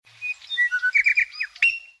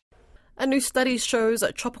A new study shows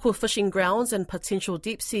that tropical fishing grounds and potential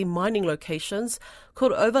deep-sea mining locations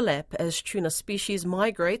could overlap as tuna species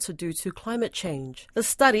migrate due to climate change. The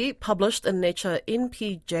study, published in Nature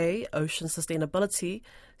NPJ Ocean Sustainability,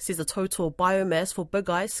 says the total biomass for big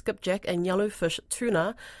eye, skipjack and yellowfish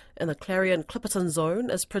tuna in the Clarion-Clipperton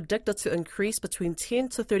zone is predicted to increase between 10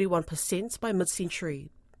 to 31% by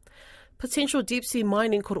mid-century. Potential deep-sea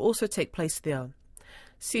mining could also take place there.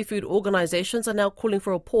 Seafood organisations are now calling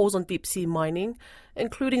for a pause on deep-sea mining,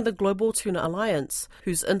 including the Global Tuna Alliance,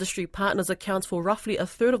 whose industry partners account for roughly a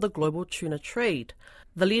third of the global tuna trade.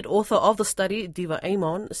 The lead author of the study, Diva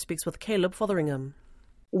Amon, speaks with Caleb Fotheringham.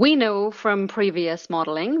 We know from previous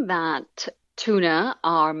modelling that tuna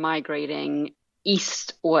are migrating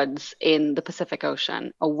eastwards in the Pacific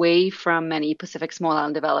Ocean, away from many Pacific small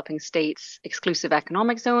island developing states' exclusive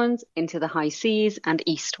economic zones into the high seas and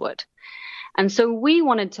eastward. And so we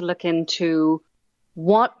wanted to look into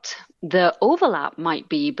what the overlap might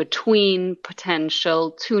be between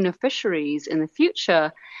potential tuna fisheries in the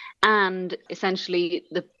future and essentially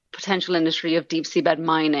the potential industry of deep seabed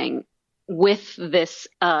mining with this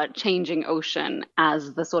changing ocean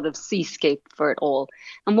as the sort of seascape for it all.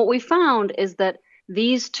 And what we found is that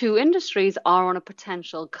these two industries are on a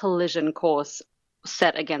potential collision course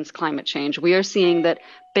set against climate change. We are seeing that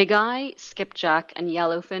big eye, skipjack and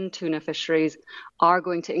yellowfin tuna fisheries are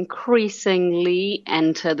going to increasingly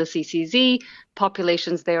enter the CCZ.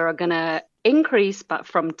 Populations there are going to increase but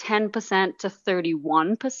from 10% to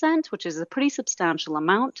 31%, which is a pretty substantial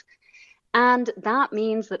amount. And that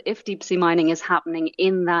means that if deep sea mining is happening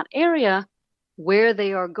in that area, where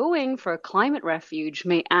they are going for a climate refuge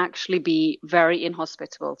may actually be very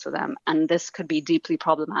inhospitable to them. And this could be deeply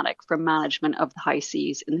problematic for management of the high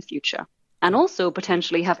seas in the future. And also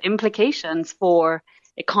potentially have implications for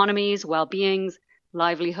economies, well-beings,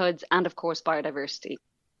 livelihoods, and of course biodiversity.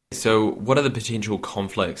 So what are the potential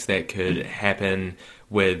conflicts that could happen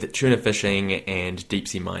with tuna fishing and deep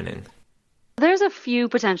sea mining? There's a few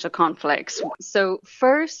potential conflicts. So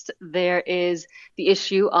first, there is the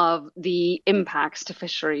issue of the impacts to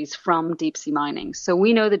fisheries from deep sea mining. So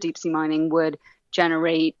we know that deep sea mining would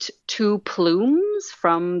generate two plumes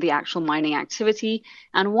from the actual mining activity.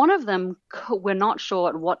 And one of them, we're not sure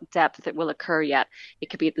at what depth it will occur yet.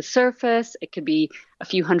 It could be at the surface, it could be a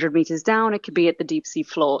few hundred meters down, it could be at the deep sea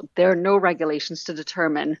floor. There are no regulations to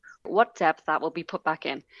determine what depth that will be put back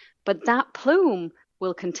in. But that plume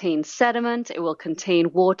will contain sediment, it will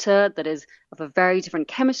contain water that is of a very different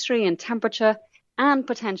chemistry and temperature, and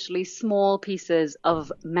potentially small pieces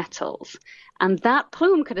of metals. And that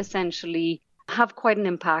plume could essentially have quite an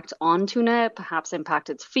impact on tuna, perhaps impact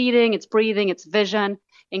its feeding, its breathing, its vision,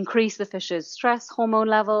 increase the fish's stress hormone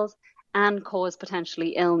levels, and cause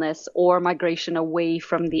potentially illness or migration away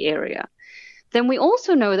from the area. Then we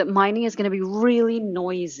also know that mining is going to be really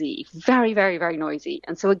noisy, very, very, very noisy.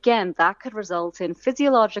 And so again, that could result in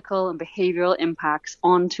physiological and behavioral impacts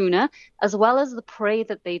on tuna, as well as the prey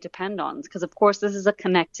that they depend on, because of course this is a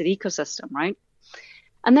connected ecosystem, right?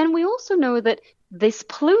 And then we also know that this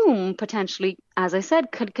plume potentially, as I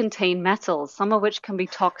said, could contain metals, some of which can be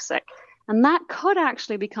toxic. And that could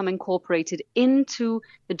actually become incorporated into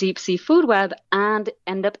the deep sea food web and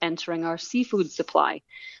end up entering our seafood supply.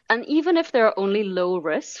 And even if there are only low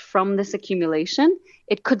risks from this accumulation,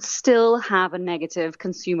 it could still have a negative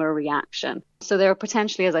consumer reaction. So there are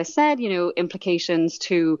potentially, as I said, implications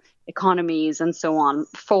to economies and so on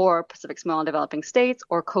for Pacific small and developing states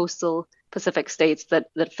or coastal Pacific states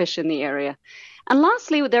that fish in the area. And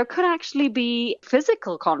lastly, there could actually be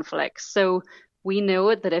physical conflicts. So we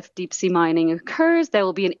know that if deep sea mining occurs, there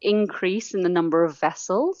will be an increase in the number of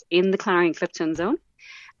vessels in the Clarion-Clipperton zone.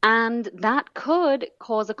 And that could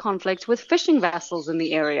cause a conflict with fishing vessels in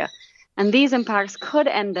the area. And these impacts could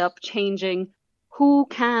end up changing who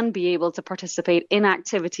can be able to participate in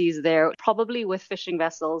activities there, probably with fishing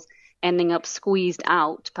vessels ending up squeezed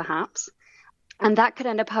out, perhaps. And that could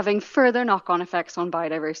end up having further knock-on effects on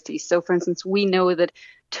biodiversity. So, for instance, we know that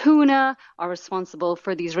tuna are responsible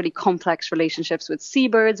for these really complex relationships with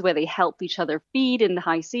seabirds where they help each other feed in the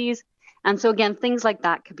high seas. And so, again, things like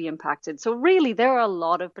that could be impacted. So really, there are a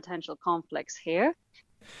lot of potential conflicts here.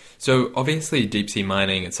 So obviously, deep sea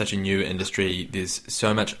mining is such a new industry. There's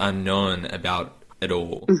so much unknown about it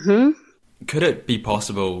all. Mm-hmm. Could it be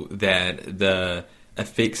possible that the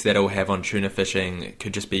effects that it'll have on tuna fishing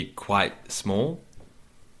could just be quite small?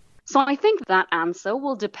 So I think that answer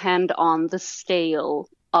will depend on the scale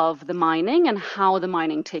of the mining and how the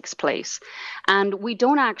mining takes place. And we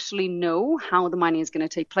don't actually know how the mining is going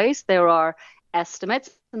to take place. There are estimates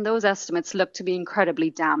And those estimates look to be incredibly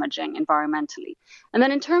damaging environmentally. And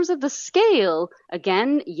then in terms of the scale,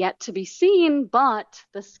 again, yet to be seen, but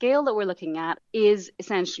the scale that we're looking at is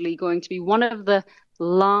essentially going to be one of the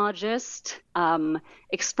largest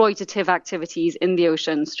exploitative activities in the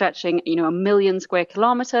ocean, stretching, 1 million square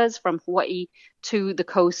kilometers from Hawaii to the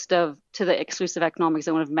coast to the exclusive economic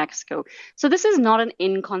zone of Mexico. So this is not an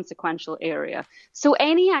inconsequential area. So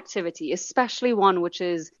any activity, especially one which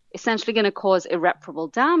is essentially going to cause irreparable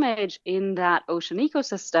damage in that ocean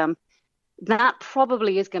ecosystem, that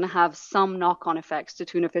probably is going to have some knock-on effects to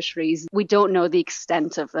tuna fisheries. We don't know the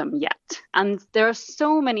extent of them yet. And there are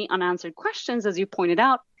so many unanswered questions, as you pointed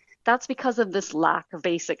out. That's because of this lack of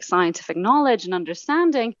basic scientific knowledge and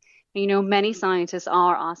understanding. Many scientists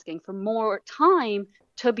are asking for more time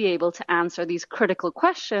to be able to answer these critical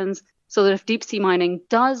questions so that if deep sea mining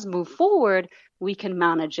does move forward, we can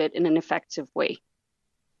manage it in an effective way.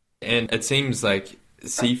 And it seems like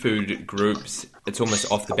seafood groups, it's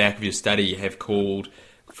almost off the back of your study, have called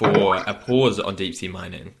for a pause on deep sea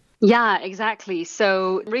mining. Yeah, exactly.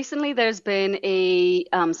 So recently there's been a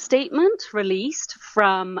statement released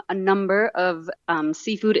from a number of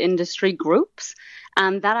seafood industry groups,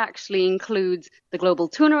 and that actually includes the Global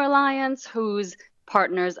Tuna Alliance, whose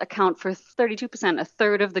partners account for 32%, a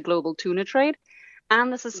third of the global tuna trade,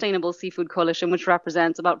 and the Sustainable Seafood Coalition, which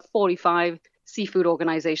represents about 45 seafood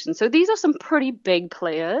organizations. So these are some pretty big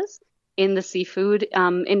players in the seafood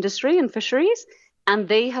industry and fisheries. And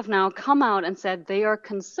they have now come out and said they are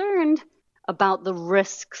concerned about the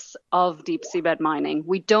risks of deep seabed mining.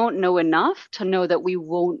 We don't know enough to know that we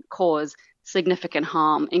won't cause significant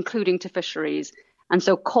harm, including to fisheries. And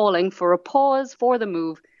so calling for a pause for the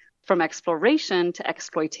move from exploration to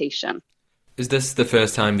exploitation. Is this the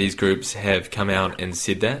first time these groups have come out and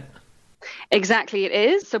said that? Exactly, it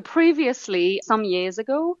is. So previously, some years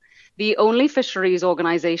ago, the only fisheries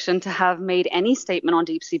organization to have made any statement on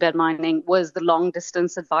deep seabed mining was the Long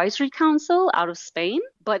Distance Advisory Council out of Spain,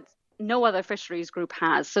 but no other fisheries group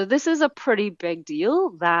has. So this is a pretty big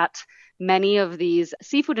deal that many of these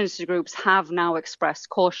seafood industry groups have now expressed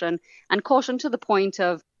caution, and caution to the point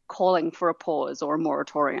of calling for a pause or a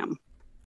moratorium.